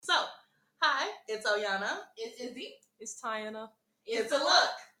It's Oyana. It's Izzy. It's Tiana. It's a look.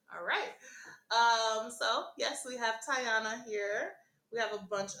 All right. So yes, we have Tiana here. We have a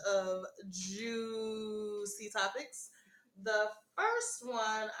bunch of juicy topics. The first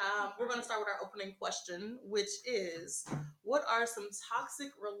one, we're going to start with our opening question, which is, what are some toxic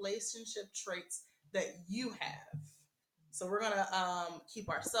relationship traits that you have? So we're going to keep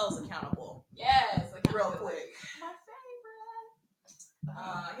ourselves accountable. Yes, real quick. My favorite.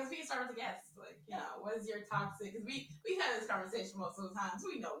 I guess we can start with the guests. What is your toxic? Because we had this conversation most of the time, so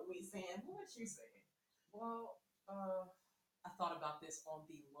we know what we're saying. What you saying? Well, I thought about this on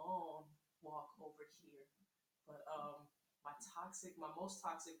the long walk over here, but my most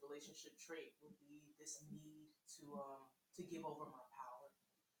toxic relationship trait would be this need to give over my power.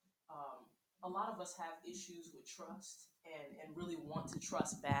 A lot of us have issues with trust and really want to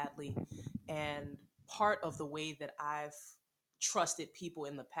trust badly, and part of the way that I've trusted people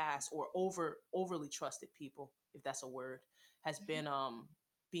in the past, or overly trusted people, if that's a word, has been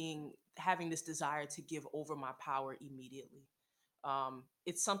having this desire to give over my power immediately.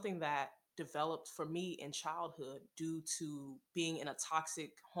 It's something that developed for me in childhood due to being in a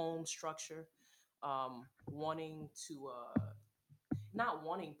toxic home structure, wanting to not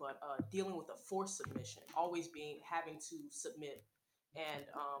wanting, but dealing with a forced submission, always having to submit, and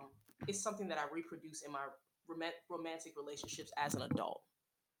it's something that I reproduce in my romantic relationships as an adult.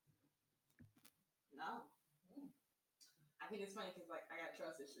 No. I think it's funny because I got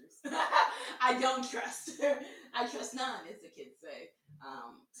trust issues. I don't trust. I trust none, as the kids say.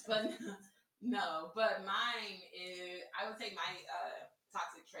 But no. But mine is. I would say my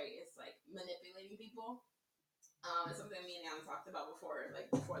toxic trait is manipulating people. It's something me and Alan talked about before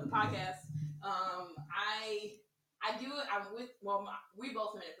the podcast. I do it. We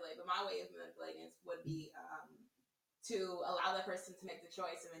both manipulate, but my way of manipulating would be to allow that person to make the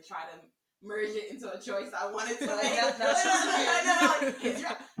choice and then try to merge it into a choice I wanted to make.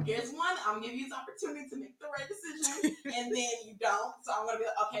 Here's one. I'm gonna give you this opportunity to make the right decision, and then you don't. So I'm gonna be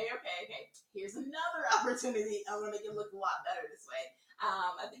like, okay. Here's another opportunity. I'm gonna make it look a lot better this way.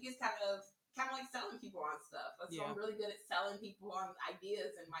 I think it's kind of like selling people on stuff. So I'm really good at selling people on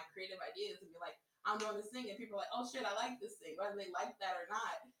ideas and my creative ideas, and be like, I'm doing this thing, and people are like, oh shit, I like this thing, whether they like that or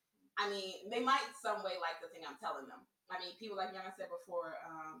not. I mean, they might some way like the thing I'm telling them. I mean, people, like Yana said before,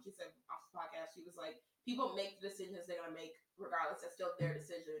 she said off the podcast, she was like, people make the decisions they're going to make regardless. That's still their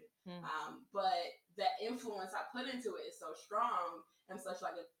decision. But the influence I put into it is so strong and such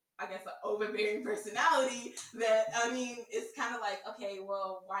an overbearing personality that, I mean, it's kind of like, okay,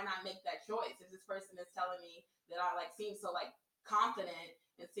 well, why not make that choice? If this person is telling me that I seem so confident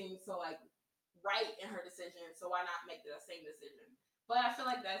and seem so right in her decision, so why not make the same decision? But I feel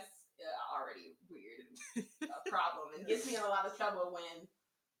like that's already weird and a problem, and gets me in a lot of trouble when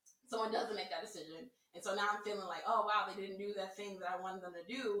someone doesn't make that decision. And so now I'm feeling like, oh wow, they didn't do that thing that I wanted them to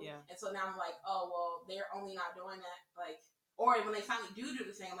do. Yeah. And so now I'm like, oh well, they're only not doing that or when they finally do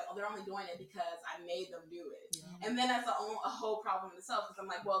the thing, I'm like, oh, they're only doing it because I made them do it. Yeah. And then that's a whole problem in itself, because I'm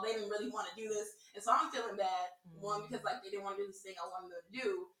like, well, they didn't really want to do this, and so I'm feeling bad. One, because they didn't want to do this thing I wanted them to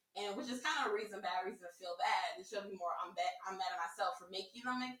do. And which is kind of a reason to feel bad. It should be more, I'm mad at myself for making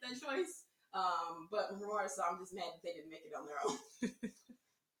them make that choice. But more so, I'm just mad that they didn't make it on their own.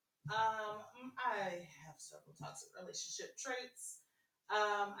 I have several toxic relationship traits.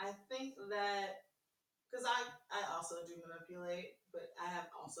 I think that, because I also do manipulate, but I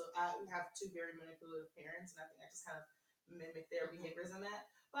have two very manipulative parents, and I think I just kind of mimic their behaviors in that.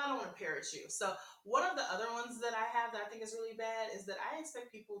 But I don't want to parrot you. So one of the other ones that I have that I think is really bad is that I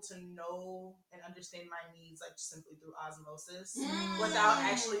expect people to know and understand my needs simply through osmosis without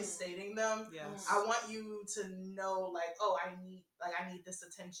actually stating them. Yes. I want you to know I need this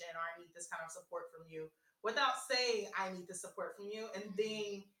attention, or I need this kind of support from you, without saying I need this support from you, and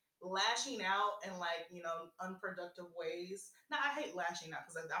then lashing out in unproductive ways. Now I hate lashing out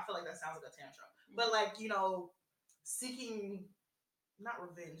because I feel like that sounds like a tantrum, but seeking, not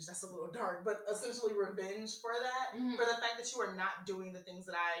revenge, that's a little dark, but essentially revenge for that, for the fact that you are not doing the things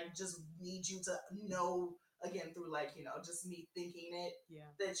that I just need you to know, again, through just me thinking it,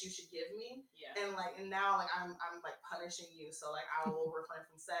 that you should give me. Yeah. And now I'm punishing you, so I will refrain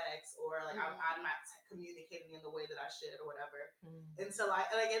from sex, or I'm not communicating in the way that I should, or whatever. And so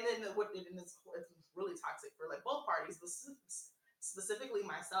and then it's really toxic for both parties, but specifically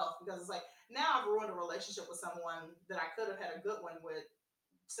myself, because it's now I've ruined a relationship with someone that I could have had a good one with,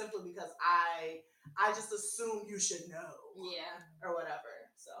 simply because I just assume you should know, or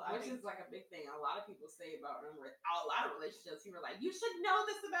whatever. So which is a big thing a lot of people say about a lot of relationships. People are like, you should know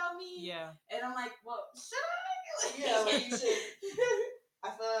this about me. Yeah. And I'm like, well, should I? Yeah, you should.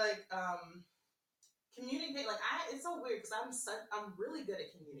 I feel like communicate. Like it's so weird because I'm really good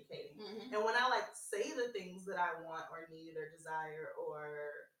at communicating. Mm-hmm. And when I like say the things that I want or need or desire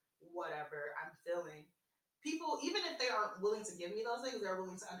or whatever I'm feeling, people, even if they aren't willing to give me those things, they're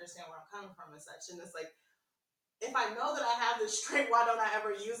willing to understand where I'm coming from and such. And it's like, if I know that I have this trait, why don't I ever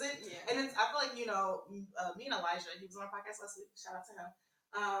use it? Yeah. And I feel like, me and Elijah, he was on our podcast last week. Shout out to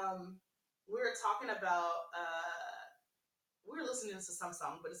him. We were talking about, we were listening to some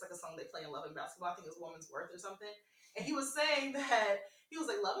song, but it's like a song they play in Love and Basketball. I think it's Woman's Worth or something. And he was saying that, he was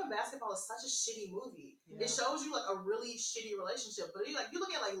like, Love and Basketball is such a shitty movie. Yeah. It shows you like a really shitty relationship. But you look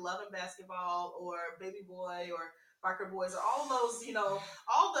at like Love and Basketball or Baby Boy or Barker Boys, or all those,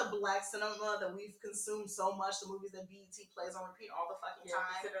 all the black cinema that we've consumed so much, the movies that BET plays on repeat all the fucking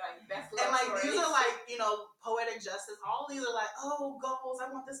time. Like best and like stories. These are like, poetic justice. All these are like, oh, goals, I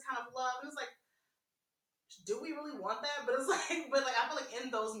want this kind of love. And it's like, do we really want that? But it's like, I feel like in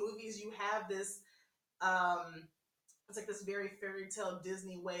those movies you have this, it's like this very fairy tale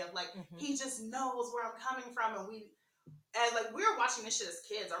Disney way of like, he just knows where I'm coming from, and we were watching this shit as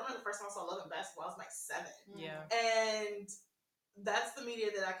kids. I remember the first time I saw Love and Basketball, I was like 7. Yeah. And that's the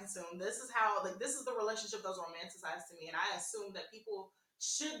media that I consume. This is how, this is the relationship that was romanticized to me. And I assume that people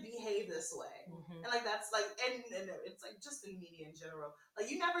should behave this way. And that's and it's like just in media in general.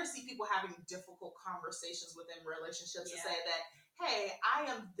 Like, you never see people having difficult conversations within relationships to say that, hey, I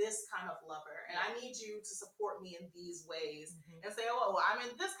am this kind of lover, and I need you to support me in these ways. And say, oh, well, I'm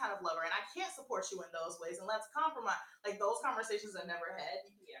in this kind of lover, and I can't support you in those ways, and let's compromise. Like, those conversations are never had.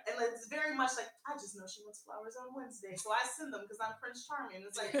 Yeah. And it's very much like, I just know she wants flowers on Wednesday, so I send them because I'm Prince Charming.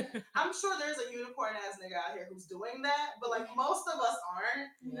 It's like, I'm sure there's a unicorn-ass nigga out here who's doing that, but, like, most of us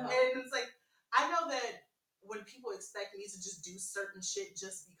aren't. Yeah. And it's like, I know that when people expect me to just do certain shit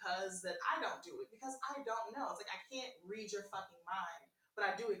just because, that I don't do it because I don't know. It's like, I can't read your fucking mind, but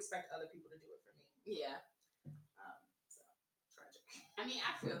I do expect other people to do it for me. Yeah. So tragic. I mean,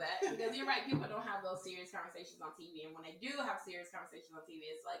 I feel that because you're right. People don't have those serious conversations on TV, and when they do have serious conversations on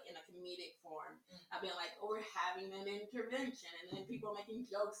TV, it's like in a comedic form. I've been like, oh, we're having an intervention, and then people making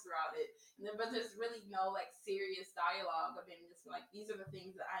jokes throughout it, and then but there's really no like serious dialogue. I've been just like, these are the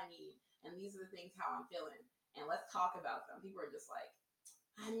things that I need, and these are the things how I'm feeling, and let's talk about them. People are just like,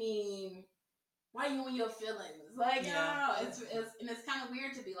 I mean, why you in your feelings? Like, no. It's and it's kind of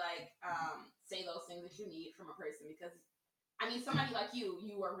weird to be like, say those things that you need from a person, because I mean, somebody like you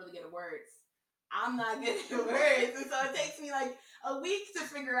are really good at words. I'm not good at words, and so it takes me like a week to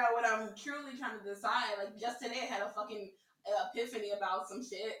figure out what I'm truly trying to decide. Like, just today, I had a fucking epiphany about some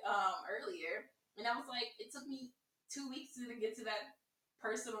shit earlier, and I was like, it took me 2 weeks to get to that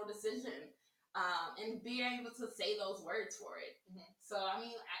personal decision. And being able to say those words for it. So, I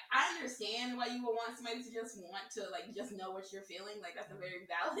mean, I understand why you would want somebody to just want to, like, just know what you're feeling. Like, that's a very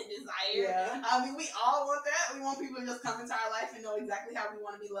valid desire. Yeah. I mean, we all want that. We want people to just come into our life and know exactly how we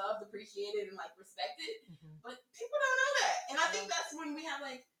want to be loved, appreciated, and, like, respected. But people don't know that. And I think that's when we have,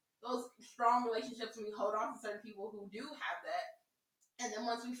 like, those strong relationships, when we hold on to certain people who do have that. And then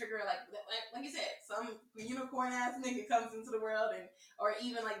once we figure out, like you said, some unicorn-ass nigga comes into the world, or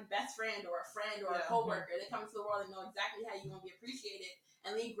even, like, best friend or a friend or a coworker, they come into the world and know exactly how you want to be appreciated,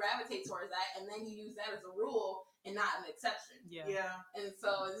 and then you gravitate towards that, and then you use that as a rule and not an exception. Yeah. And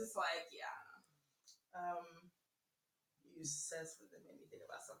so it's just like, You said something that made me think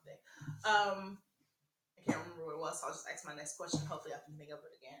about something. I can't remember what it was, so I'll just ask my next question. Hopefully I can think of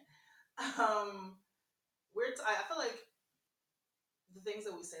it again. I feel like the things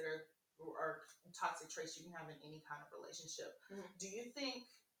that we said are toxic traits you can have in any kind of relationship. Do you think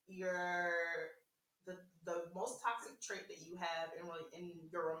the most toxic trait that you have in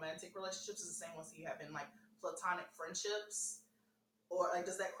your romantic relationships is the same ones that you have in like platonic friendships? Or like,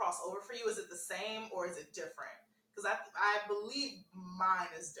 does that cross over for you? Is it the same or is it different? Because I believe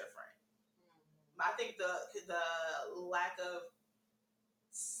mine is different. I think the lack of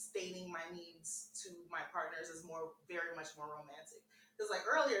stating my needs to my partners is very much more romantic. Because like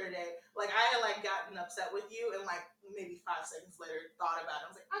earlier today, like I had like gotten upset with you, and like maybe 5 seconds later thought about it. I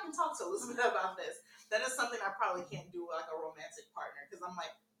was like, I can talk to Elizabeth about this. That is something I probably can't do with like a romantic partner, because I'm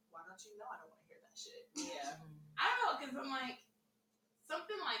like, why don't you know I don't want to hear that shit? Yeah. I don't know, because I'm like,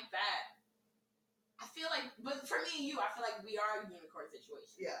 something like that. I feel like, but for me and you, I feel like we are a unicorn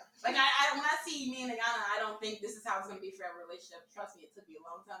situation. Yeah. Like, I when I see me and Nagana, I don't think this is how it's going to be for every relationship. Trust me, it took me a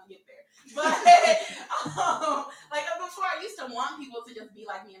long time to get there. But, like, before, I used to want people to just be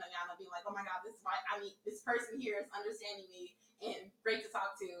like me and Nagana, be like, oh my God, this person here is understanding me and great to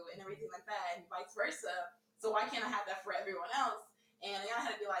talk to and everything like that, and vice versa. So why can't I have that for everyone else? And Nagana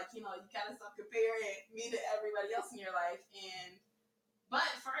had to be like, you kind of stop comparing me to everybody else in your life. But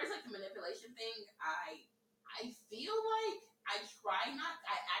as far as like the manipulation relation thing, I feel like I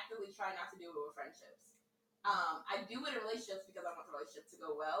actively try not to do it with friendships. I do it in relationships because I want the relationship to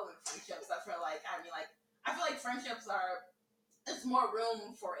go well. And friendships, I feel like friendships it's more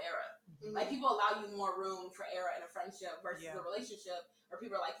room for error. Mm-hmm. Like, people allow you more room for error in a friendship versus a relationship where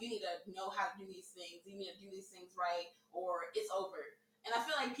people are like, you need to know how to do these things, you need to do these things right, or it's over. And I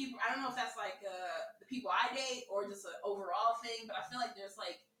feel like people, I don't know if that's like the people I date or just an overall thing, but I feel like there's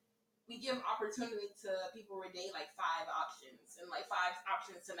like, we give opportunity to people who date like 5 options and like 5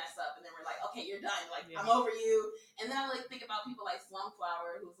 options to mess up, and then we're like, okay, you're done. Like, I'm over you. And then I like think about people like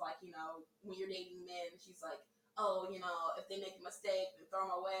Slumflower, who's like, you know, when you're dating men, she's like, oh, you know, if they make a mistake, then throw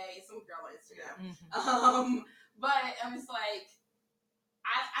them away. Some girl on Instagram. Mm-hmm. But I'm just like,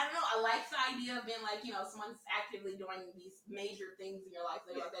 I don't know. I like the idea of being like, you know, someone's actively doing these major things in your life.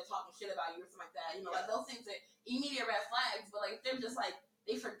 They're like, they're talking shit about you or something like that. You know, like those things are immediate red flags. But like, if they're just like,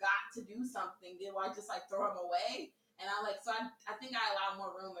 they forgot to do something, then why just like throw them away? And I think I allow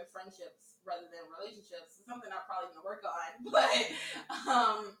more room in friendships rather than relationships. It's something I'm probably gonna work on. But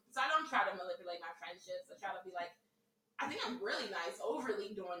so I don't try to manipulate my friendships. I try to be like, I think I'm really nice,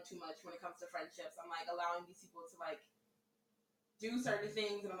 overly doing too much when it comes to friendships. I'm like allowing these people to like do certain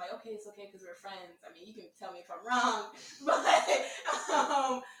things, and I'm like, okay, it's okay because we're friends. I mean, you can tell me if I'm wrong, but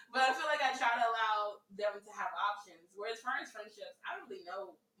I feel like I try to allow them to have options. Whereas, as far as friendships, I don't really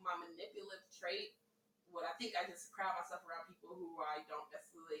know my manipulative trait. What I think I just crowd myself around people who I don't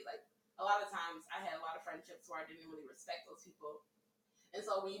necessarily like. A lot of times, I had a lot of friendships where I didn't really respect those people, and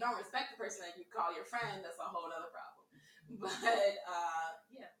so when you don't respect the person that you call your friend, that's a whole other problem. But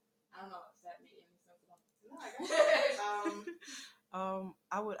yeah, I don't know if that made any sense at all. No, I got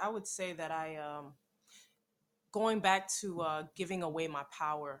you. I would say that going back to giving away my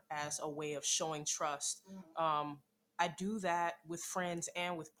power as a way of showing trust. I do that with friends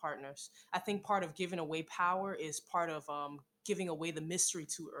and with partners. I think part of giving away power is part of giving away the mystery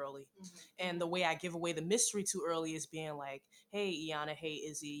too early. And the way I give away the mystery too early is being like, hey, Iana, hey,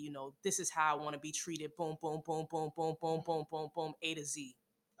 Izzy, you know, this is how I want to be treated. Boom, boom, boom, boom, boom, boom, boom, boom, boom, A to Z.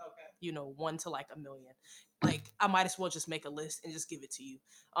 Okay. You know, 1 to like 1 million. Like, I might as well just make a list and just give it to you.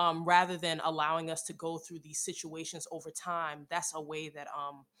 Rather than allowing us to go through these situations over time. That's a way that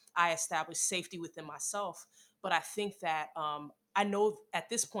I establish safety within myself. But I think that I know at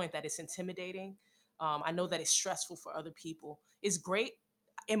this point that it's intimidating. I know that it's stressful for other people. It's great.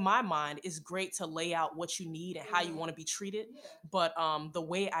 In my mind, it's great to lay out what you need and how you want to be treated. But the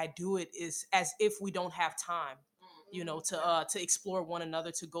way I do it is as if we don't have time, you know, to explore one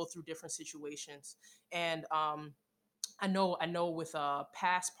another, to go through different situations. And I know with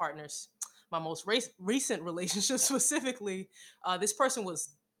past partners, my most recent relationship specifically, this person was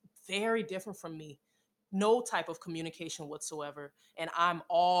very different from me. No type of communication whatsoever. And I'm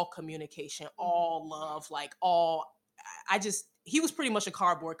all communication, all love, like all, he was pretty much a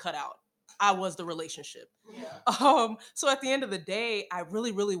cardboard cutout. I was the relationship. So at the end of the day, I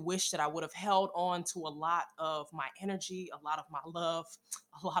really, really wish that I would have held on to a lot of my energy, a lot of my love,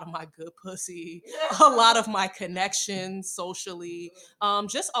 a lot of my good pussy, a lot of my connections socially. I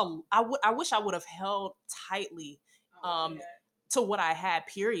wish I would have held tightly to what I had,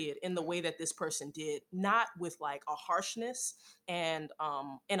 period, in the way that this person did, not with like a harshness and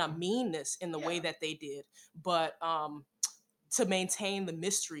a meanness in the way that they did, but to maintain the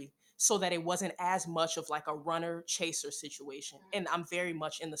mystery so that it wasn't as much of like a runner chaser situation. And I'm very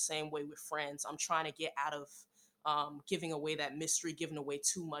much in the same way with friends. I'm trying to get out of giving away that mystery, giving away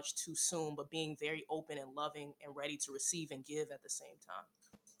too much too soon, but being very open and loving and ready to receive and give at the same time.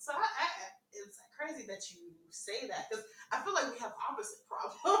 So it's crazy that you say that, because I feel like we have opposite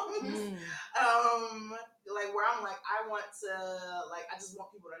problems. Like, where I'm like, I want to, like, I just want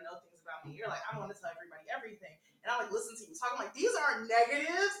people to know things about me. You're like, I want to tell everybody everything. And I like listen to you talking, like, these aren't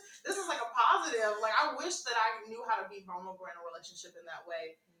negatives. This is like a positive. Like, I wish that I knew how to be vulnerable in a relationship in that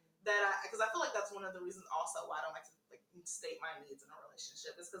way. Because I feel like that's one of the reasons also why I don't like to like state my needs in a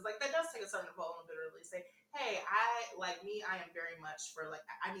relationship, is because like that does take a certain vulnerability to say, hey, I am very much for like,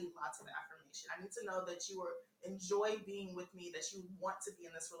 I need lots of affirmation. I need to know that you enjoy being with me, that you want to be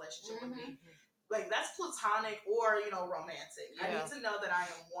in this relationship with me. Like, that's platonic or, you know, romantic. I need to know that I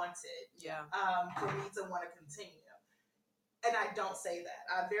am wanted. For me to want to continue. And I don't say that.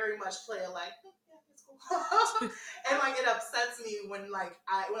 I very much play it like, it's cool. And like, it upsets me when like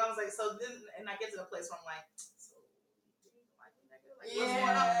I was like, so then, and I get to the place where I'm like, so do you like me, nigga? Like, what's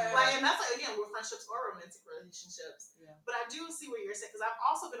going on? Like, and that's like, again, with friendships or romantic relationships. But I do see what you're saying, because I've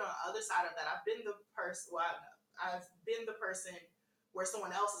also been on the other side of that. I've been the person. Well, I've been the person where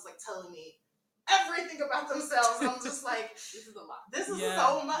someone else is like telling me, everything about themselves. And I'm just like, This is a lot. this is Yeah,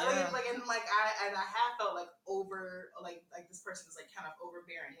 so much. yeah. Like, and like I have felt like like this person is like kind of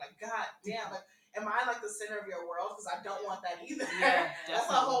overbearing. Like, God damn, like, am I like the center of your world? Because I don't want that either. Yeah, That's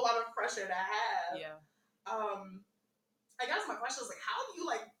a definitely. whole lot of pressure to have. Yeah. I guess my question is like, how do you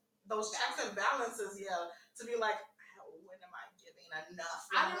like those checks and balances? Yeah, to be like, when am I giving enough?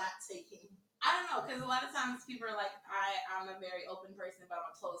 I'm not taking. I don't know, because a lot of times people are like, I'm a very open person, but I'm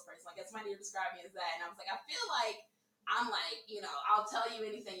a closed person. Like, somebody described me as that, and I was like, I feel like I'm like, I'll tell you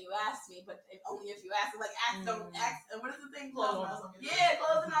anything you ask me, but only if you ask. Like, ask, don't ask. And what is the thing? Close Closed mouths mouths. don't get fed. Yeah,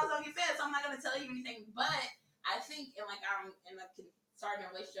 closed mouths don't get fed. So I'm not gonna tell you anything. But I think, and like I'm starting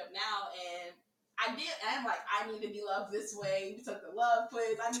a relationship now, and I'm like, I need to be loved this way. You took the love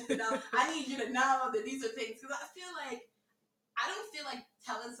quiz. I need to know. I need you to know that these are things, because I don't feel like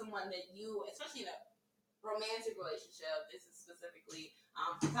telling someone that you, especially in a romantic relationship, this is specifically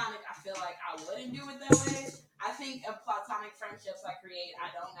platonic, I feel like I wouldn't do it that way. I think of platonic friendships I create, I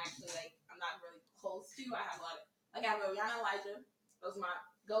don't actually I'm not really close to. I have a lot of, I have Rihanna and Elijah. Those are my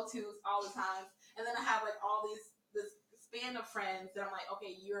go-tos all the time. And then I have like all this span of friends that I'm like,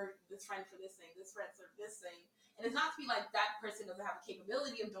 okay, you're this friend for this thing, this friend for this thing. And it's not to be like that person doesn't have the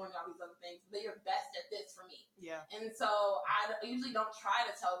capability of doing all these other things, but you're best at this for me. Yeah. And so I usually don't try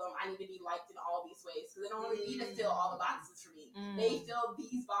to tell them I need to be liked in all these ways, because they don't really need to fill all the boxes for me. They fill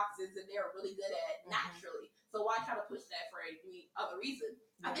these boxes that they're really good at naturally. So why try to push that for any other reason?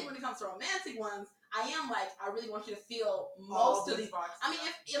 I think when it comes to romantic ones, I am like, I really want you to feel most of these boxes. I mean,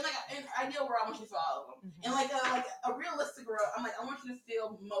 if in like an ideal world, I want you to feel all of them. And like a realistic world, I'm like, I want you to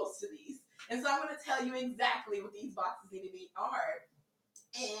feel most of these. And so I'm going to tell you exactly what these boxes need to be are.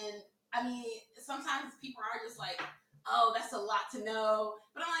 And I mean, sometimes people are just like, oh, that's a lot to know.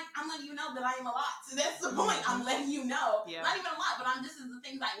 But I'm like, I'm letting you know that I am a lot. So that's the point. I'm letting you know. Yeah. Not even a lot, but this is the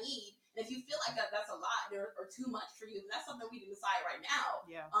things I need. And if you feel like that's a lot or too much for you, then that's something we can decide right now.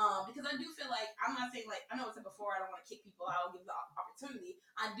 Yeah. Because I do feel like, I'm not saying like, I know I said before, I don't want to kick people out, I'll give the opportunity.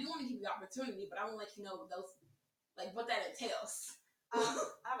 I do want to give you the opportunity, but I want to let you know those, like what that entails. I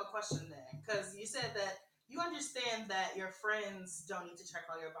have a question then, because you said that you understand that your friends don't need to check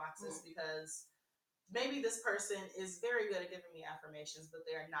all your boxes because maybe this person is very good at giving me affirmations, but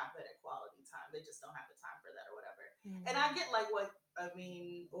they're not good at quality time. They just don't have the time for that or whatever. And I get like what I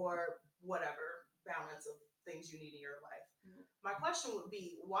mean, or whatever balance of things you need in your life. My question would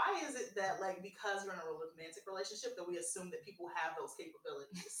be, why is it that like because you're in a romantic relationship that we assume that people have those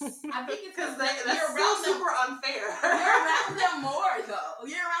capabilities? I think it's Because because that's you're still around them. super unfair. You're around them more though.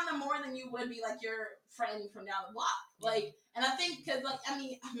 You're around them more than you would be like your friend from down the block. Like, and I think because like I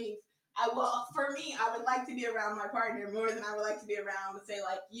mean, for me, I would like to be around my partner more than I would like to be around, say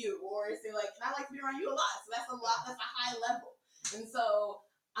like you, or say like, and I like to be around you a lot. So that's a lot. That's a high level. And so,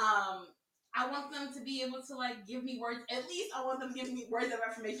 I want them to be able to like give me words. At least I want them to give me words of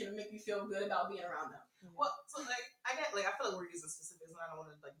affirmation to make me feel good about being around them. Well, so like I feel like we're using specifics, and I don't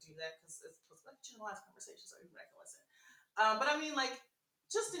want to like do that because it's like generalized conversation, so everybody can listen. But I mean, like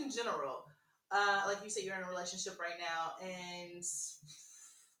just in general, like you say, you're in a relationship right now, and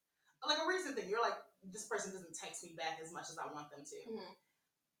like a recent thing, you're like, this person doesn't text me back as much as I want them to.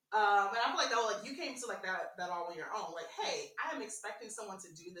 And I feel like that, like you came to like that all on your own. Like, hey, I am expecting someone to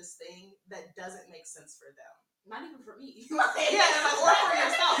do this thing that doesn't make sense for them. Not even for me. Yeah, like, or for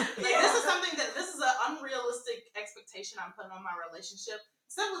yourself. Like, this is an unrealistic expectation I'm putting on my relationship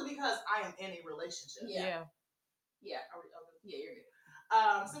simply because I am in a relationship. Yeah. Yeah, You're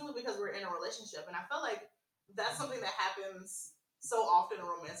good. simply because we're in a relationship, and I feel like that's something that happens so often in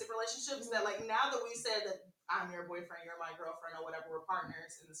romantic relationships that like now that we said that I'm your boyfriend, you're my girlfriend, or whatever, we're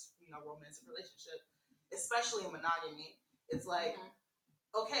partners in this romantic relationship, especially in monogamy. It's like.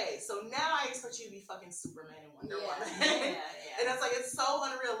 Okay, so now I expect you to be fucking Superman and Wonder Woman. And it's like, it's so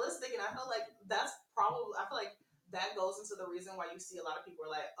unrealistic, and I feel like that goes into the reason why you see a lot of people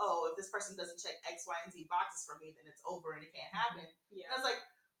are like, oh, if this person doesn't check X, Y, and Z boxes for me, then it's over and it can't happen. And it's like,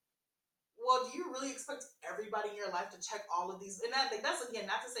 well, do you really expect everybody in your life to check all of these? And that's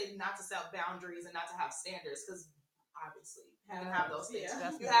again, not to set boundaries and not to have standards, because obviously you can have those things.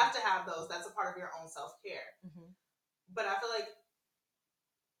 You have to have those. That's a part of your own self-care. But I feel like,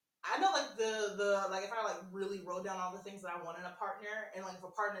 I know like the like if I like really wrote down all the things that I want in a partner, and like if a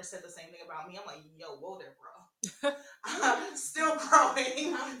partner said the same thing about me, I'm like, yo, whoa there, bro. I'm still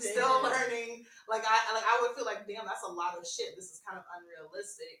growing, still learning. Like I would feel like, damn, that's a lot of shit. This is kind of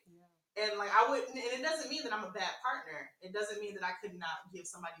unrealistic. And like I wouldn't, and it doesn't mean that I'm a bad partner. It doesn't mean that I could not give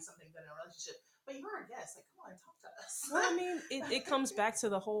somebody something good in a relationship. But you're a guest. Like, come on, talk to us. Well, I mean, it comes back to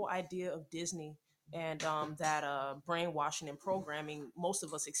the whole idea of Disney. and that brainwashing and programming most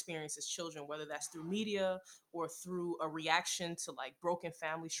of us experience as children, whether that's through media or through a reaction to like broken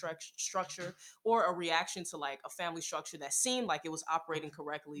family structure, or a reaction to like a family structure that seemed like it was operating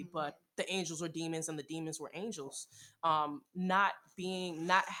correctly, but the angels were demons and the demons were angels. Not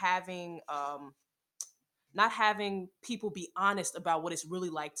having people be honest about what it's really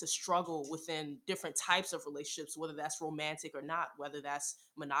like to struggle within different types of relationships, whether that's romantic or not, whether that's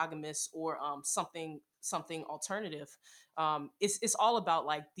monogamous or something alternative. It's all about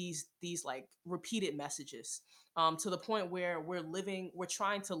like these like repeated messages, to the point where we're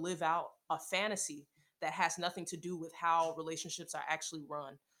trying to live out a fantasy that has nothing to do with how relationships are actually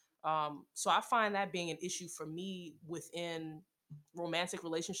run. So I find that being an issue for me within romantic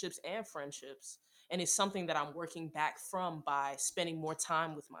relationships and friendships, and it's something that I'm working back from by spending more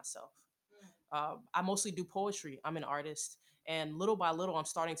time with myself. I mostly do poetry. I'm an artist, and little by little, I'm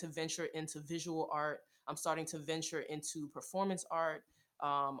starting to venture into visual art. I'm starting to venture into performance art.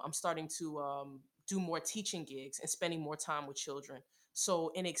 I'm starting to do more teaching gigs and spending more time with children.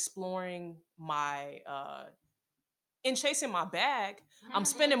 So, in exploring in chasing my bag, I'm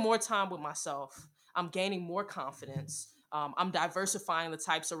spending more time with myself. I'm gaining more confidence. I'm diversifying the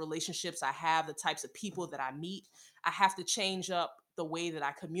types of relationships I have, the types of people that I meet. I have to change up the way that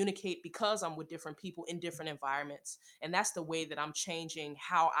I communicate because I'm with different people in different environments. And that's the way that I'm changing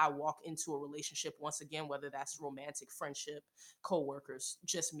how I walk into a relationship once again, whether that's romantic, friendship, coworkers,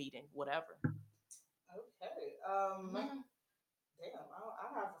 just meeting, whatever. Okay. Damn, I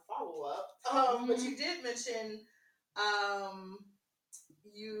have a follow up. But you did mention,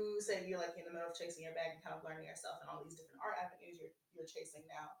 you said you're like in the middle of chasing your bag and kind of learning yourself and all these different art avenues you're chasing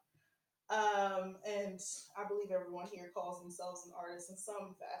now. And I believe everyone here calls themselves an artist in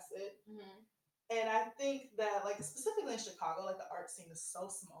some facet. And I think that, like, specifically in Chicago, like, the art scene is so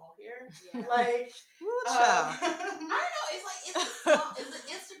small here. Yeah. Like, I don't know. It's like, is the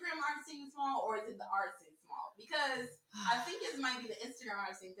Instagram art scene small, or is it the art scene small? Because I think it might be the Instagram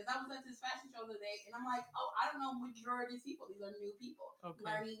art scene. Because I was at this fashion show the other day, and I'm like, oh, I don't know majority of these people. These are new people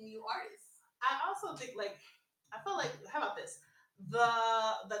learning new artists. I also think, like, I feel like, how about this?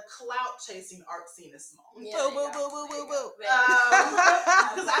 The clout chasing art scene is small. Yeah, Because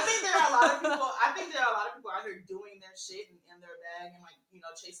I think there are a lot of people. I think there are a lot of people out here doing their shit in their bag and, like,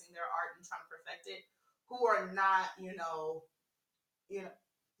 chasing their art and trying to perfect it, who are not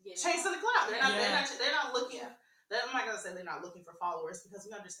chasing the clout. They're not looking. I'm not gonna say they're not looking for followers, because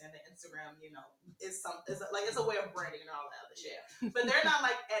we understand that Instagram, is it's a way of branding and all that other shit. But they're not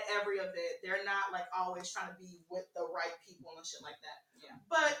like at every event. They're not like always trying to be with the right people and shit like that. Yeah.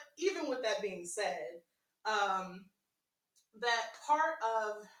 But even with that being said, that part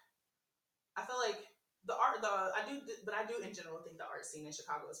of, I feel like I do in general think the art scene in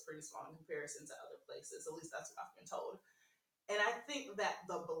Chicago is pretty small in comparison to other places. At least that's what I've been told. And I think that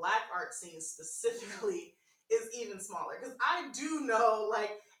the Black art scene specifically is even smaller, because I do know,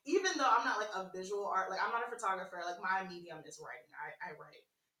 like, even though I'm not like a visual art, like, I'm not a photographer, like, my medium is writing. I write.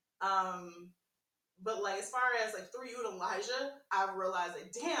 But, like, as far as, like, through you and Elijah, I've realized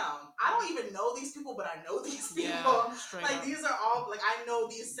that, damn, I don't even know these people, but I know these people. Like, these are all, like, I know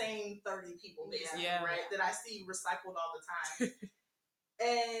these same 30 people, basically, right? That I see recycled all the time.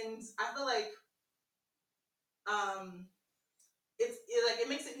 And I feel like, it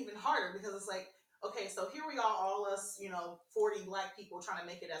makes it even harder, because it's like, okay, so here we are, all us, 40 Black people trying to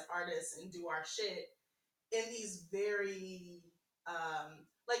make it as artists and do our shit in these very,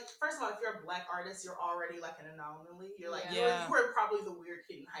 like, first of all, if you're a Black artist, you're already like an anomaly. You're like, you were probably the weird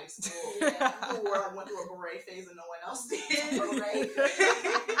kid in high school who went through a beret phase and no one else did.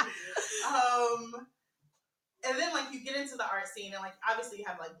 And then, like, you get into the art scene, and, like, obviously you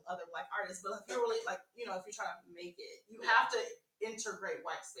have, like, other Black artists, but if you're really, like, if you're trying to make it, you have to integrate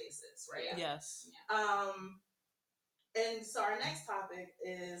white spaces, right? Yes. And so our next topic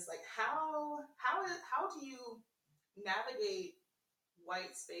is, like, how do you navigate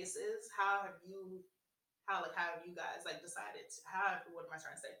white spaces? How have you guys, like, decided what am I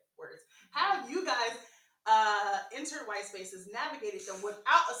trying to say? Words. How have you guys entered white spaces, navigated them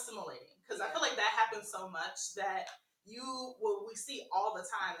without assimilating? Because I feel like that happens so much that what we see all the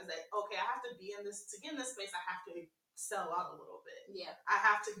time is that, okay, I have to be in this, to get in this space, I have to sell out a little bit. Yeah. I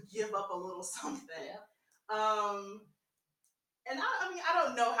have to give up a little something. Yeah. And I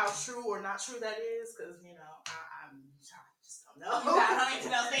don't know how true or not true that is, because, I just don't know. I don't into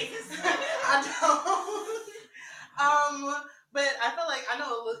those spaces. I don't. But I feel like, I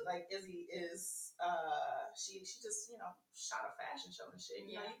know it looks like Izzy is, she just, shot a fashion show and shit.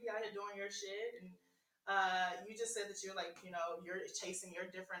 You know, you be out here doing your shit, and You just said that you're like, you're chasing your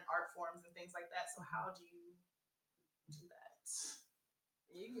different art forms and things like that. So how do you do that?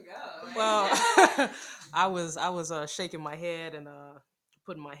 You can go. Well, I was shaking my head and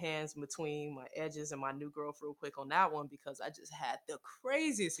putting my hands between my edges and my new growth real quick on that one because I just had the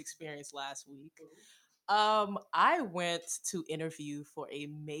craziest experience last week. I went to interview for a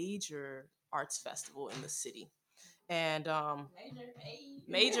major arts festival in the city, and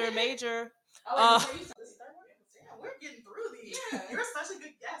major. Oh, Uh, before you This third one? Damn, we're getting through these. Yeah. You're such a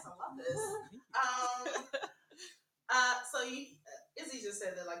good guest. I love this. So Izzy just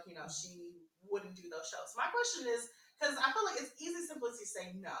said that, like, she wouldn't do those shows. My question is, because I feel like it's easy simply to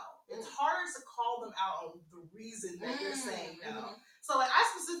say no. It's harder to call them out on the reason that they're saying no. So, like, I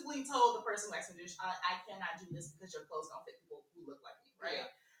specifically told the person who asked me, I cannot do this because your clothes don't fit people who look like me, right? Yeah.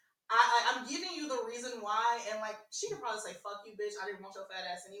 I'm giving you the reason why, and like she could probably say, "Fuck you, bitch! I didn't want your fat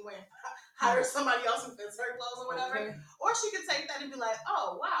ass anyway," and hire somebody else who fits her clothes or whatever. Okay. Or she could take that and be like,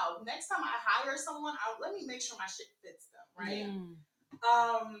 "Oh wow, next time I hire someone, let me make sure my shit fits them." Right.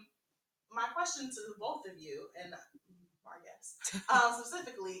 My question to both of you and our guests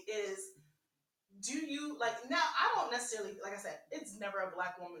specifically is, do you like now? I don't necessarily, like I said, it's never a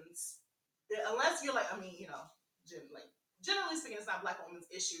black woman's unless you're like, generally speaking, it's not black women's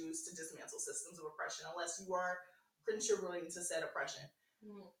issues to dismantle systems of oppression unless you are contributing to said oppression.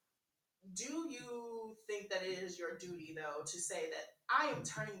 Do you think that it is your duty, though, to say that I am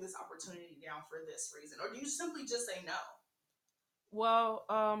turning this opportunity down for this reason? Or do you simply just say no? Well,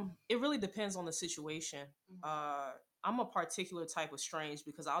 it really depends on the situation. I'm a particular type of strange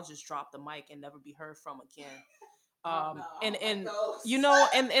because I'll just drop the mic and never be heard from again. And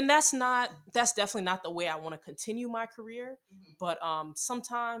that's definitely not the way I want to continue my career. But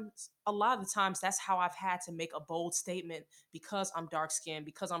sometimes, a lot of the times, that's how I've had to make a bold statement because I'm dark skinned,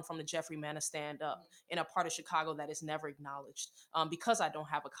 because I'm from the Jeffrey Manna stand up in a part of Chicago that is never acknowledged, because I don't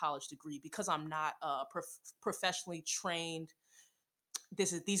have a college degree, because I'm not professionally trained.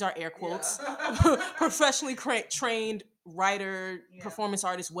 These are air quotes. Yeah. Professionally trained writer, performance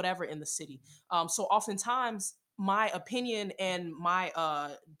artist, whatever in the city. So oftentimes my opinion and my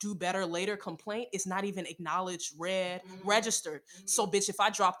do better later complaint is not even acknowledged, read, registered. So bitch, if I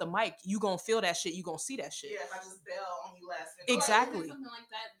drop the mic, you gonna feel that shit, you gonna see that shit. Yeah, if I just bail on you last minute. Exactly. Something like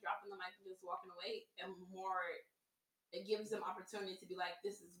that, dropping the mic and just walking away, and more, it gives them opportunity to be like,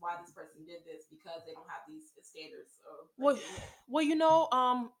 this is why this person did this, because they don't have these standards.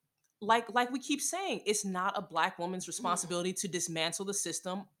 Like we keep saying, it's not a black woman's responsibility to dismantle the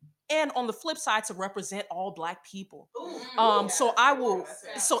system, and on the flip side, to represent all black people. So I will.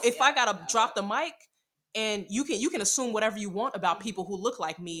 So if I gotta drop the mic, and you can assume whatever you want about people who look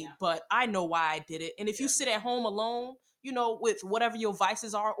like me, but I know why I did it. And if you sit at home alone, with whatever your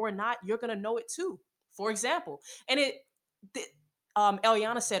vices are or not, you're gonna know it too. For example, and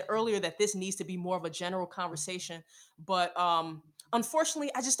Eliana said earlier that this needs to be more of a general conversation, but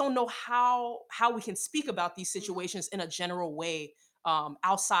unfortunately, I just don't know how we can speak about these situations in a general way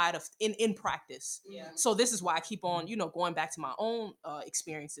outside of in practice. So this is why I keep on going back to my own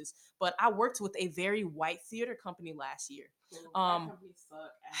experiences. But I worked with a very white theater company last year. Companies suck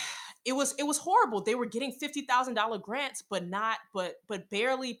ass. It was horrible. They were getting $50,000 grants, but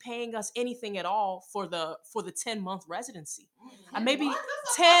barely paying us anything at all for the 10-month residency. Maybe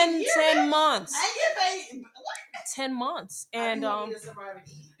 10 months. I get paid. 10 months. And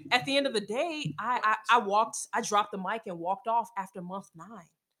at the end of the day, I dropped the mic and walked off after month 9.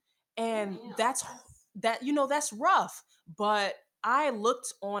 And that's rough. But I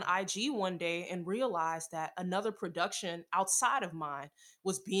looked on IG one day and realized that another production outside of mine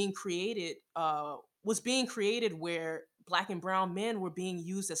was being created where black and brown men were being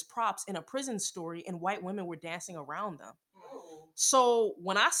used as props in a prison story and white women were dancing around them. So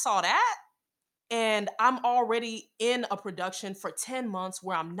when I saw that, and I'm already in a production for 10 months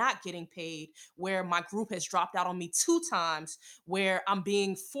where I'm not getting paid, where my group has dropped out on me 2 times, where I'm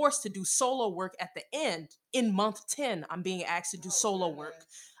being forced to do solo work at the end. In month 10, I'm being asked to do solo work.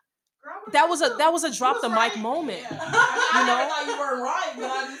 Girl, that was a drop the mic moment. Yeah. I thought you weren't right,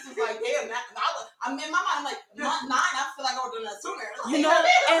 but I just was like, damn. I'm in my mind, I'm like, month 9. I feel like I would have done that sooner.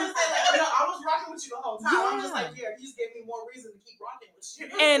 I was rocking with you the whole time. Yeah. I'm just like, you just gave me more reason to keep rocking with you.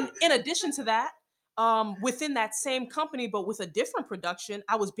 And in addition to that, within that same company, but with a different production,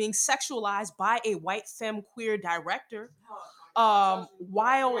 I was being sexualized by a white femme queer director,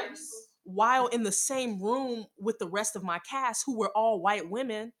 while in the same room with the rest of my cast, who were all white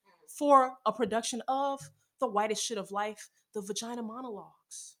women, for a production of The Whitest Shit of Life, The Vagina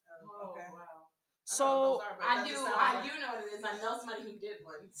Monologues. Oh, okay. Wow. So I do know what it is. I know somebody who did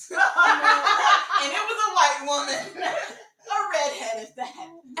one. And it was woman. A redhead is that.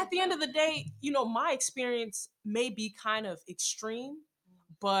 At the end of the day, my experience may be kind of extreme,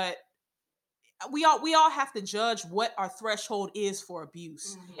 but we all have to judge what our threshold is for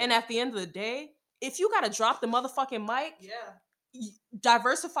abuse. And at the end of the day, if you gotta drop the motherfucking mic,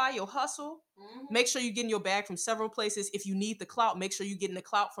 diversify your hustle. Make sure you get in your bag from several places. If you need the clout, make sure you get in the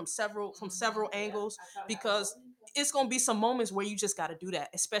clout from several angles, because it's gonna be some moments where you just gotta do that,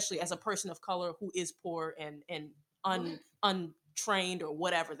 especially as a person of color who is poor and untrained or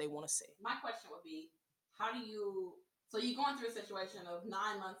whatever they want to say. My question would be, how do you? So you're going through a situation of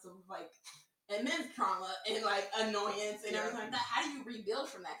 9 months of like immense trauma and like annoyance and everything like that. How do you rebuild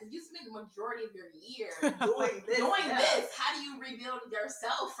from that? Because you spend the majority of your year doing this. How do you rebuild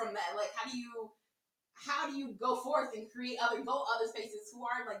yourself from that? Like, how do you go forth and create other spaces who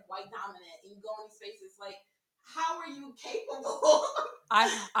are like white dominant, and you go in these spaces like, how are you capable?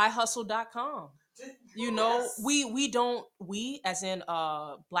 iHustle.com. We as in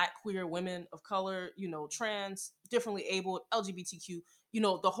black, queer, women of color, trans, differently abled, LGBTQ,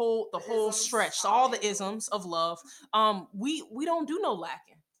 the whole stretch, all the isms of love. We don't do no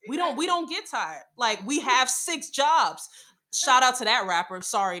lacking. We don't get tired. Like, we have 6 jobs. Shout out to that rapper.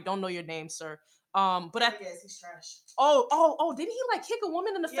 Sorry, don't know your name, sir. But I guess he's trash. Oh, didn't he like kick a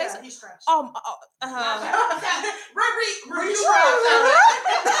woman in the face? Yeah, he's trash.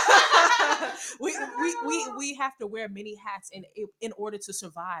 We have to wear many hats in order to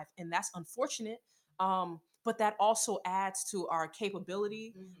survive, and that's unfortunate. But that also adds to our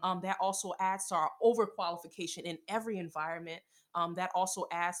capability. That also adds to our overqualification in every environment. That also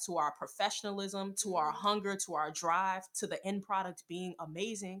adds to our professionalism, to our hunger, to our drive, to the end product being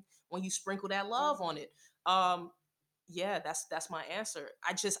amazing when you sprinkle that love on it. That's my answer.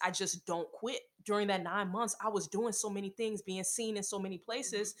 I just don't quit. During that 9 months, I was doing so many things, being seen in so many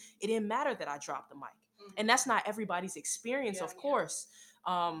places. It didn't matter that I dropped the mic. And that's not everybody's experience, of course.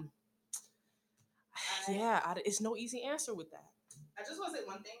 It's no easy answer with that. I just want to say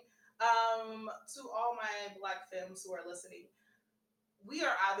one thing. To all my black femmes who are listening, we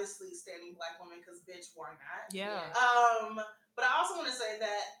are obviously standing black women because bitch, why not? Yeah. But I also want to say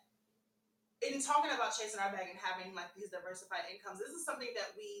that in talking about chasing our bag and having like these diversified incomes, this is something that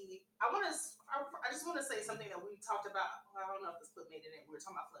I just want to say something that we talked about. I don't know if this clip made it in. We were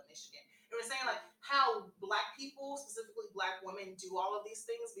talking about Flint, Michigan. And we're saying like how black people, specifically black women, do all of these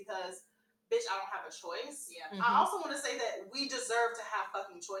things because, bitch, I don't have a choice. Yeah. I also want to say that we deserve to have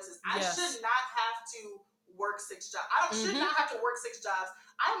fucking choices. I should not have to work 6 jobs. Should not have to work 6 jobs.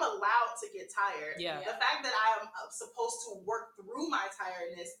 I'm allowed to get tired. Yeah. The fact that I am supposed to work through my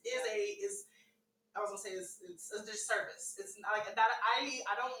tiredness is it's a disservice. It's not like that. I'm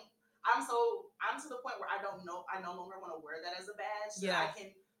to the point where I no longer want to wear that as a badge. So that I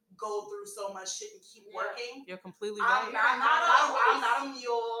can go through so much shit and keep working. You're completely right. I'm not a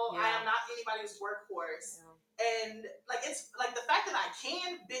mule. Yeah. I am not anybody's workhorse. Yeah. And like, it's like the fact that I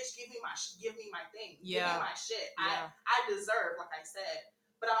can, bitch, give me my thing. Yeah. Give me my shit. Yeah. I deserve, like I said.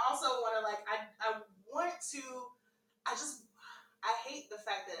 But I also want to I hate the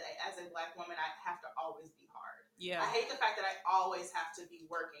fact that as a black woman, I have to always be hard. Yeah. I hate the fact that I always have to be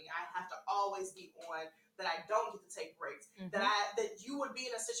working. I have to always be on, that I don't get to take breaks. That you would be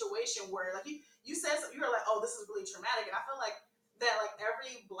in a situation where, like, you said something, you were like, oh, this is really traumatic. And I feel like that, like,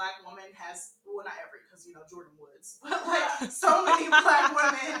 every black woman has, well, not every, because, Jordan Woods, but like so many black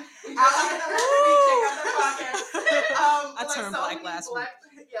women I turned black last week.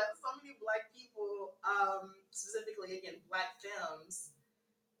 Yeah, so many black people, specifically, again, black femmes,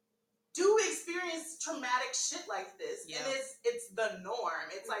 do experience traumatic shit like this. Yeah. And it's the norm.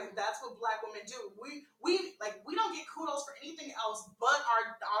 It's like, that's what black women do. We don't get kudos for anything else but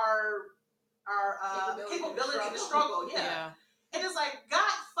our capability in the struggle. Yeah. And it's like,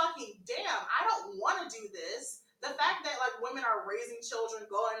 God fucking damn, I don't want to do this. The fact that like women are raising children,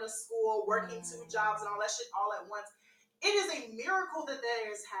 going to school, working 2 jobs and all that shit all at once, it is a miracle that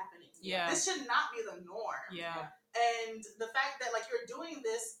is happening. Yeah. This should not be the norm. Yeah. And the fact that like you're doing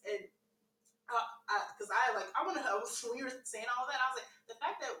this, and because when you were saying all that, I was like, the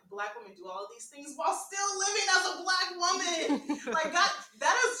fact that black women do all of these things while still living as a black woman, like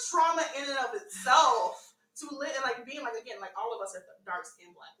that is trauma in and of itself. To live, like being like, again, like all of us are dark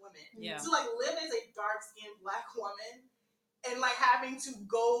skinned black women. Yeah. To like live as a dark skinned black woman and like having to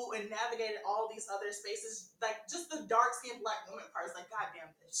go and navigate all these other spaces, like just the dark skinned black woman part is like, goddamn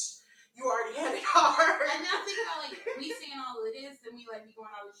bitch, you already had it hard. And now think about like we saying all of this and we like be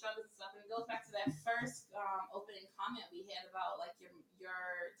going all these struggles and stuff, and it goes back to that first opening comment we had about like your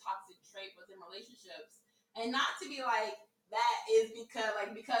toxic trait within relationships, and not to be like that is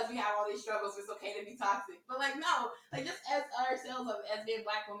because we have all these struggles, it's okay to be toxic. But like, no, like just as ourselves, as being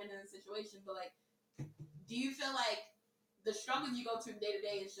Black women in a situation. But like, do you feel like the struggles you go through day to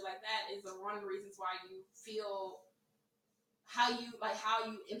day and shit like that is one of the reasons why you feel how you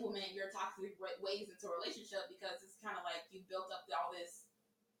implement your toxic ways into a relationship, because it's kind of like you built up all this,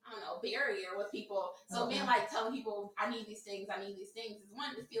 I don't know, barrier with people. So being like telling people, I need these things, is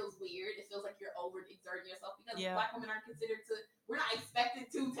one, it feels weird. It feels like you're overexerting yourself, because Black women aren't considered to, we're not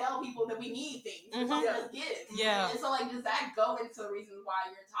expected to tell people that we need things. It's something that's give. Yeah. And so like, does that go into reasons why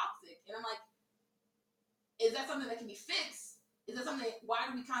you're toxic? And I'm like, is that something that can be fixed? Is that something, why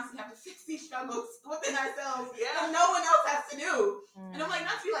do we constantly have to fix these struggles within ourselves that no one else has to do? And I'm like,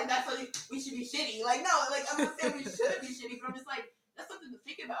 not to be like, that's why we should be shitty. Like, no, like, I'm not saying we shouldn't be shitty, but I'm just like, that's something to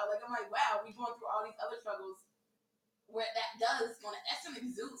think about. Like, I'm like, wow, we're going through all these other struggles where that's going to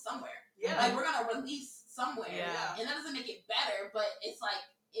exude somewhere. Yeah. Like, we're going to release somewhere. Yeah. And that doesn't make it better, but it's like,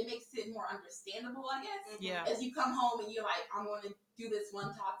 it makes it more understandable, I guess. Yeah. As you come home and you're like, I'm going to do this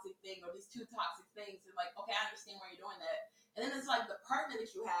one toxic thing or these two toxic things. And like, okay, I understand why you're doing that. And then it's like the partner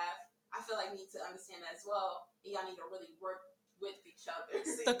that you have, I feel like need to understand that as well. And y'all need to really work with each other.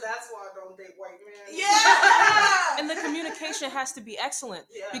 See, that's why I don't date white men. Yeah! And the communication has to be excellent,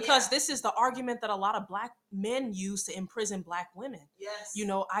 because this is the argument that a lot of Black men use to imprison Black women. Yes. You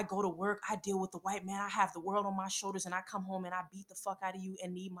know, I go to work, I deal with the white man, I have the world on my shoulders, and I come home and I beat the fuck out of you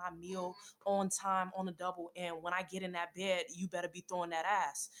and need my meal on time, on the double. And when I get in that bed, you better be throwing that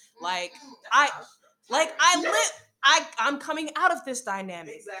ass. Like, I'm coming out of this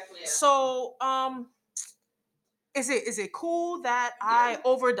dynamic. Exactly. Yeah. So, is it cool that I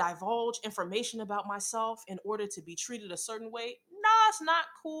over divulge information about myself in order to be treated a certain way? No, it's not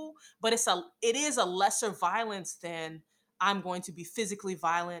cool. But it is a lesser violence than I'm going to be physically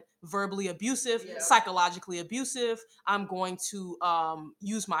violent, verbally abusive, psychologically abusive. I'm going to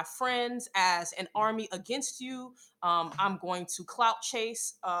use my friends as an army against you. I'm going to clout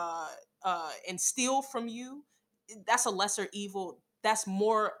chase and steal from you. That's a lesser evil. That's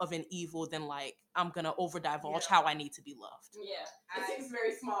more of an evil than like, I'm gonna over divulge how I need to be loved. Yeah, it seems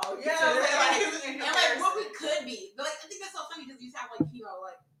very small. Yeah, and like what we could be. But like, I think that's so funny because you have like, you know,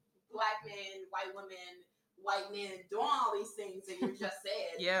 like Black men, white women, white men doing all these things that you just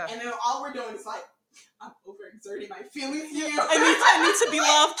said. Yeah. And then all we're doing is like, I'm overexerting my feelings here. I need to be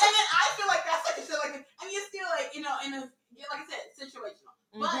loved. And then I feel like that's like a shit like, and you're still like, you know, like I said, situational.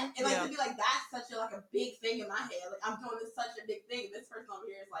 But and like to be like, that's such a big thing in my head. Like, I'm doing this such a big thing. This person over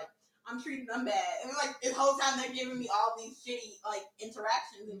here is like, I'm treating them bad. And like this whole time they're giving me all these shitty like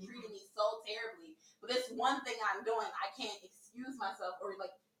interactions and treating me so terribly. But this one thing I'm doing, I can't excuse myself or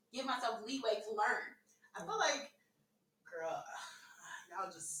like give myself leeway to learn. I feel like, girl,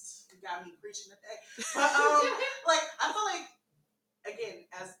 y'all just got me preaching today. But like, I feel like, again,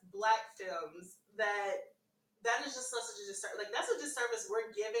 as Black femmes, that is just such a disservice. Like, that's a disservice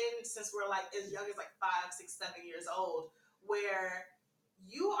we're given since we're like as young as like 5, 6, 7 years old, where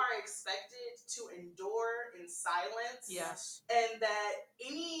you are expected to endure in silence. Yes. And that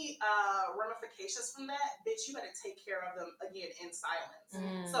any ramifications from that, bitch, you better take care of them again in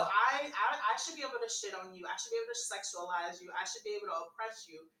silence. So I should be able to shit on you. I should be able to sexualize you. I should be able to oppress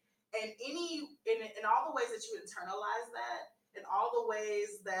you. And in all the ways that you internalize that, in all the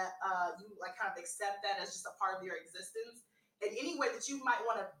ways that you like kind of accept that as just a part of your existence, in any way that you might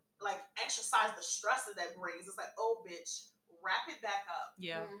want to like exercise the stress that brings, it's like, oh bitch, wrap it back up.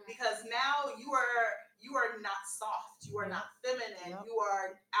 Yeah. Because now you are not soft, you are not feminine, you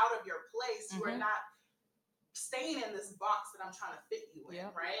are out of your place, you are not staying in this box that I'm trying to fit you in,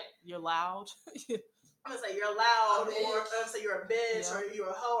 right? You're loud. I'm gonna say you're loud, or I'm gonna say you're a bitch, or you're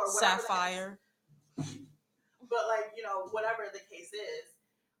a hoe, or whatever. Sapphire. But like, you know, whatever the case is,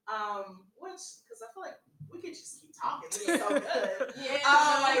 because I feel like we could just keep talking. It's so good.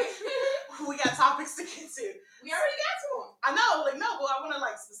 Like, we got topics to get to. We already got to them. I know, like, no, but I want to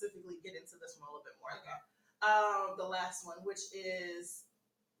like specifically get into this one a little bit more. Okay. The last one, which is,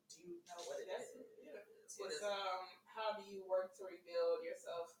 do you know what it is? How do you work to rebuild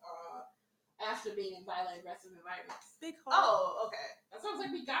yourself after being in violent, aggressive environments? Big hole. Oh, okay. That sounds like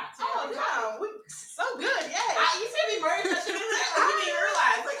we got to. Oh, yeah. So good, yeah. You said we merged that shit. You didn't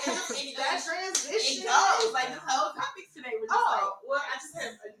realize. Like, that transition. It goes. Like, this whole topics today were just well, I just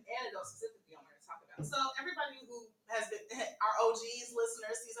have an anecdote specifically on what to talk about. So, everybody who has been, our OGs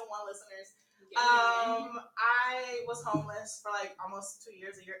listeners, season 1 listeners, I was homeless for like almost 2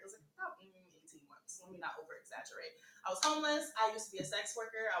 years, a year. It was like about 18 months. Let me not over exaggerate. I was homeless. I used to be a sex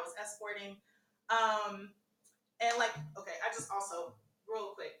worker. I was escorting. And like, okay, I just also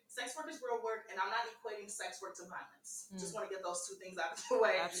real quick. Sex work is real work, and I'm not equating sex work to violence. Just want to get those two things out of the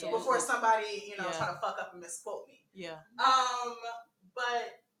way Absolutely. before somebody, Yeah. try to fuck up and misquote me. Yeah.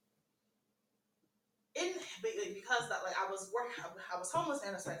 But because that, like, I was homeless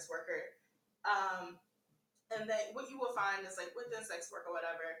and a sex worker. And then what you will find is, like, within sex work or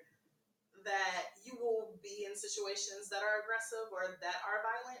whatever, that you will be in situations that are aggressive or that are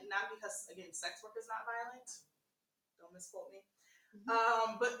violent, not because, again, sex work is not violent. Don't misquote me.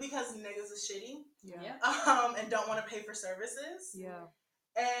 But because niggas is shitty. Yeah. And don't want to pay for services. Yeah.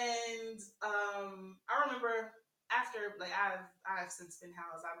 And I remember after, like, I've since been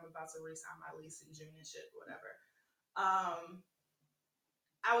housed. I'm about to resign my lease in June and shit, whatever.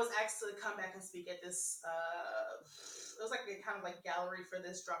 I was asked to come back and speak at this. It was like a kind of like gallery for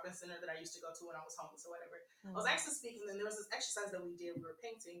this drop-in center that I used to go to when I was homeless or whatever. I was asked to speak, and then there was this exercise that we did. We were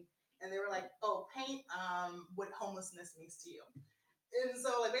painting, and they were like, "Oh, paint what homelessness means to you." And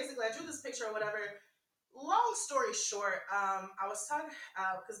so, like, basically, I drew this picture or whatever. Long story short, I was talking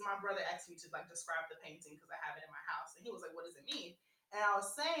because my brother asked me to, like, describe the painting because I have it in my house, and he was like, "What does it mean?" And I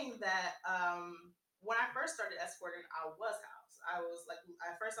was saying that when I first started escorting, I was housed. I was like,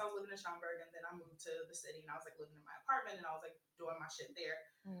 at first I was living in Schaumburg, and then I moved to the city, and I was like living in my apartment, and I was like doing my shit there.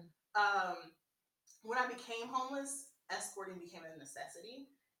 When I became homeless, escorting became a necessity,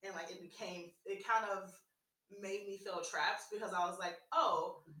 and like it kind of made me feel trapped because I was like,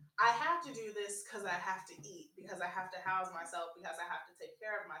 oh, I have to do this because I have to eat, because I have to house myself, because I have to take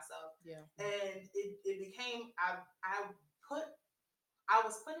care of myself. Yeah. And it became, I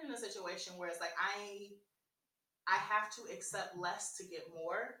was put in a situation where it's like I have to accept less to get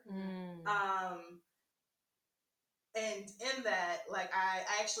more. And in that, like, I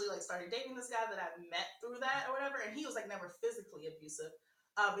actually, like, started dating this guy that I met through that or whatever, and he was, like, never physically abusive,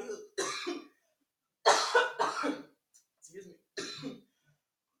 but he was excuse me.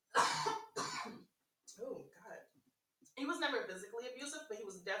 Oh God. He was never physically abusive, but he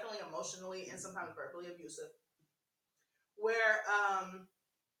was definitely emotionally and sometimes verbally abusive. Where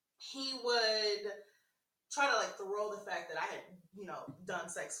he would try to, like, throw the fact that I had, done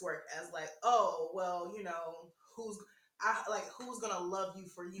sex work as like, oh, well, who's gonna love you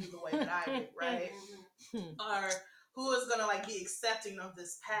for you the way that I did, right? Or who is gonna, like, be accepting of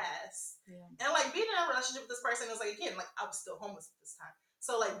this past? Yeah. And, like, being in a relationship with this person is, like, again, like, I was still homeless at this time.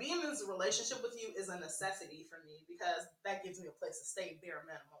 So, like, being in this relationship with you is a necessity for me because that gives me a place to stay, bare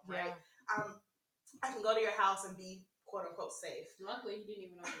minimum, right? Yeah. I can go to your house and be quote unquote safe. Luckily, he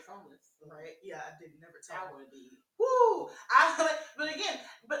didn't even know he was homeless. Right? Yeah, I didn't never tell. That would be. Woo!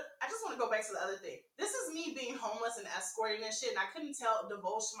 But I just want to go back to the other thing. This is me being homeless and escorting and shit, and I couldn't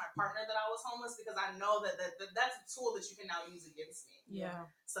divulge to my partner that I was homeless because I know that that's a tool that you can now use against me. Yeah.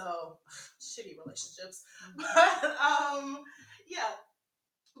 So, shitty relationships. But, yeah.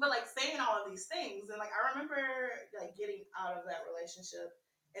 But, like, saying all of these things, and, like, I remember, like, getting out of that relationship,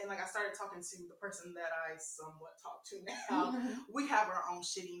 and, like, I started talking to the person that I somewhat talk to now. We have our own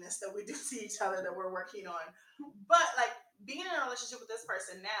shittiness that we do to each other that we're working on. But, like, being in a relationship with this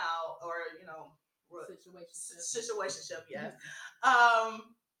person now, or, situationship, yes.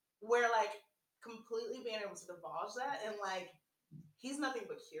 Where, like, completely being able to divulge that, and, like, he's nothing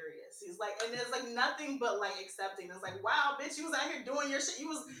but curious. He's like, and there's, like, nothing but, like, accepting. It's like, wow, bitch, you was out here doing your shit.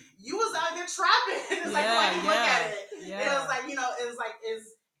 You was out here trapping. It's like, why you look at it? Yeah. It was like,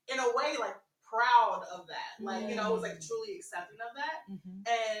 is in a way, like, proud of that. Like, it was, like, truly accepting of that.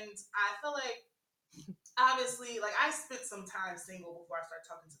 And I feel like, obviously, like, I spent some time single before I started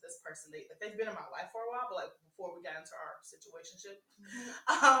talking to this person. They've been in my life for a while, but, like, before we got into our situationship,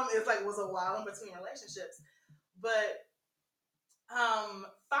 it's like, was a while in between relationships. But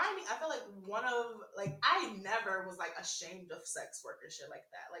I feel like I never was, like, ashamed of sex work or shit like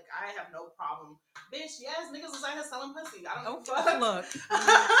that. Like, I have no problem. Bitch, yes, niggas was out here selling pussy. I don't know. Look,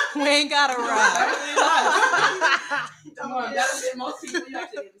 we ain't got to ride. Come on, that's it. Most people, you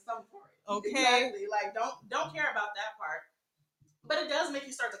actually get something for it. Okay. Exactly. Like, don't care about that part. But it does make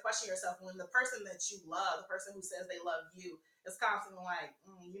you start to question yourself when the person that you love, the person who says they love you, is constantly like,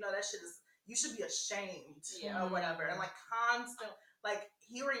 that shit is, you should be ashamed or whatever. And, like, constant, like,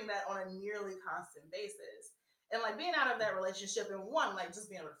 hearing that on a nearly constant basis. And, like, being out of that relationship, and one, like, just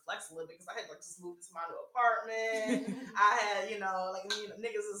being able to flex a little bit, because I had, like, just moved into my new apartment. I had,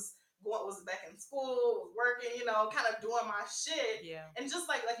 niggas was back in school, was working, kind of doing my shit. Yeah. And just,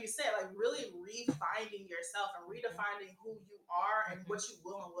 like you said, like, really refinding yourself and redefining who you are and what you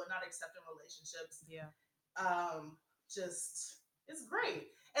will and will not accept in relationships. Yeah. It's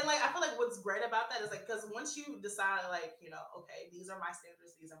great. And, like, I feel like what's great about that is, like, because once you decide, like, okay, these are my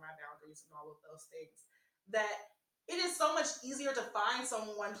standards, these are my boundaries, and all of those things, that it is so much easier to find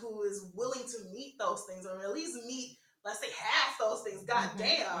someone who is willing to meet those things, or at least meet, let's say, half those things. God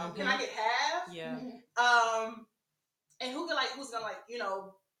damn, can I get half? Yeah. And who's gonna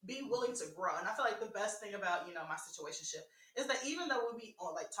be willing to grow. And I feel like the best thing about my situationship is that even though we be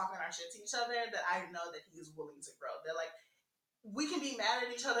talking our shit to each other, that I know that he is willing to grow. That like we can be mad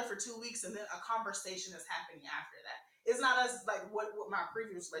at each other for 2 weeks and then a conversation is happening after that. It's not as like what my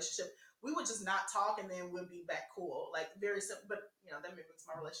previous relationship. We would just not talk and then we'd be back cool. Like very simple, but that mimics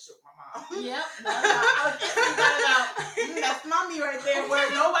my relationship with my mom. Yep. I was just thinking about that's mommy right there. Where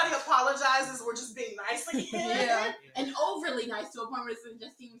nobody apologizes, we're just being nice again. Yeah. And overly nice to a point where it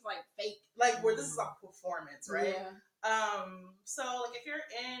just seems like fake. Like where this is a performance, right? Yeah. So like if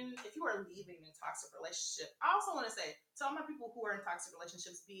you are leaving a toxic relationship, I also want to say to all my people who are in toxic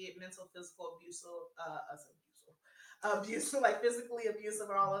relationships, be it mental, physical, abusive, like physically abusive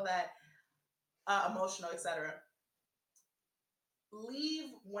or all of that, emotional, etc.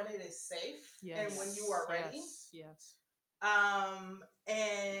 Leave when it is safe and when you are ready. Yes.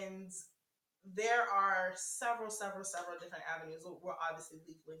 And there are several different avenues. We'll obviously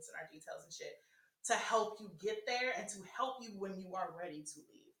leave links in our details and shit to help you get there and to help you when you are ready to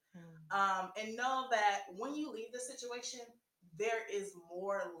leave. And know that when you leave the situation, there is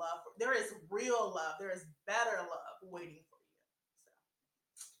more love. There is real love. There is better love waiting for you.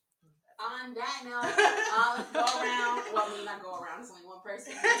 On that note, let's go around. Well, I mean, not go around. It's only one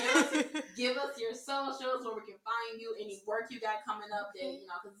person. Give us your socials where we can find you. Any work you got coming up that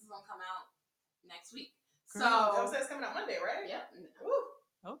because this is gonna come out next week. So that was coming out Monday, right? Yep. Woo.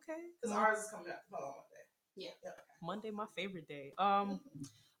 Okay. Because ours is coming out on Monday. Yeah. Monday, my favorite day.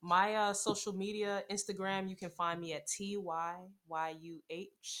 My social media, Instagram, you can find me at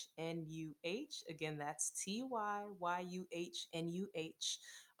TYYUHNUH. Again, that's TYYUHNUH.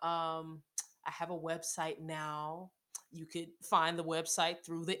 I have a website now. You could find the website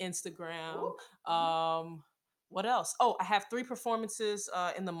through the Instagram. What else? Oh, I have 3 performances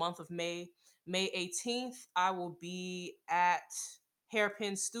in the month of May. May 18th, I will be at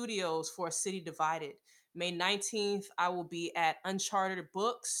Hairpin Studios for City Divided. May 19th, I will be at Uncharted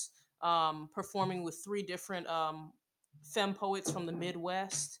Books, performing with 3 different femme poets from the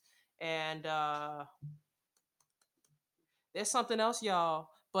Midwest. And there's something else, y'all.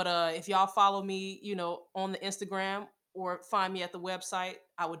 But if y'all follow me, on the Instagram or find me at the website,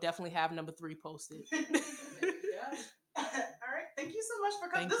 I would definitely have number 3 posted. All right. Thank you so much for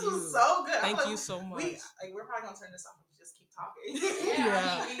coming. Thank This you. was so good. Thank you so much. We're probably going to turn this off if we just keep talking.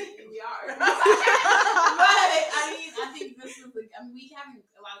 Yeah. I mean, we are. But I think this is we have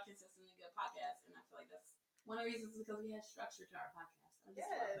a lot of consistently good podcasts, and I feel like that's one of the reasons because we have structure to our podcast. I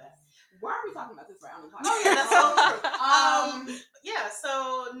just love that. Why are we talking about this right on the podcast? Oh yeah, that's so true. Yeah,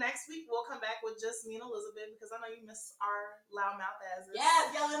 so next week we'll come back with just me and Elizabeth because I know you miss our loudmouth asses.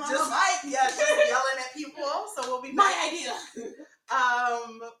 Yes, yelling on Just the mic. Yeah, just yelling at people. So we'll be My back. idea.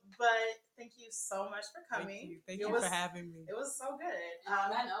 But thank you so much for coming. Thank you for having me. It was so good.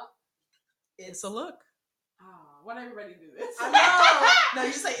 On that note, It's a look. Why don't everybody do this? I know. No,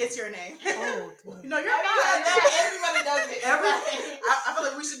 you say it's your name. Oh, good. No, you're not. Everybody does it. I feel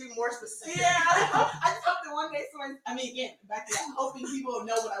like we should be more specific. Yeah, I just hope that one day someone. I mean, again, back to that, hoping people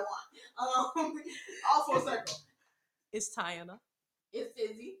know what I want. All full circle. It's Tiana. It's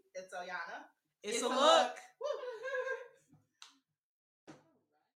Izzy. It's Oyana. It's a look.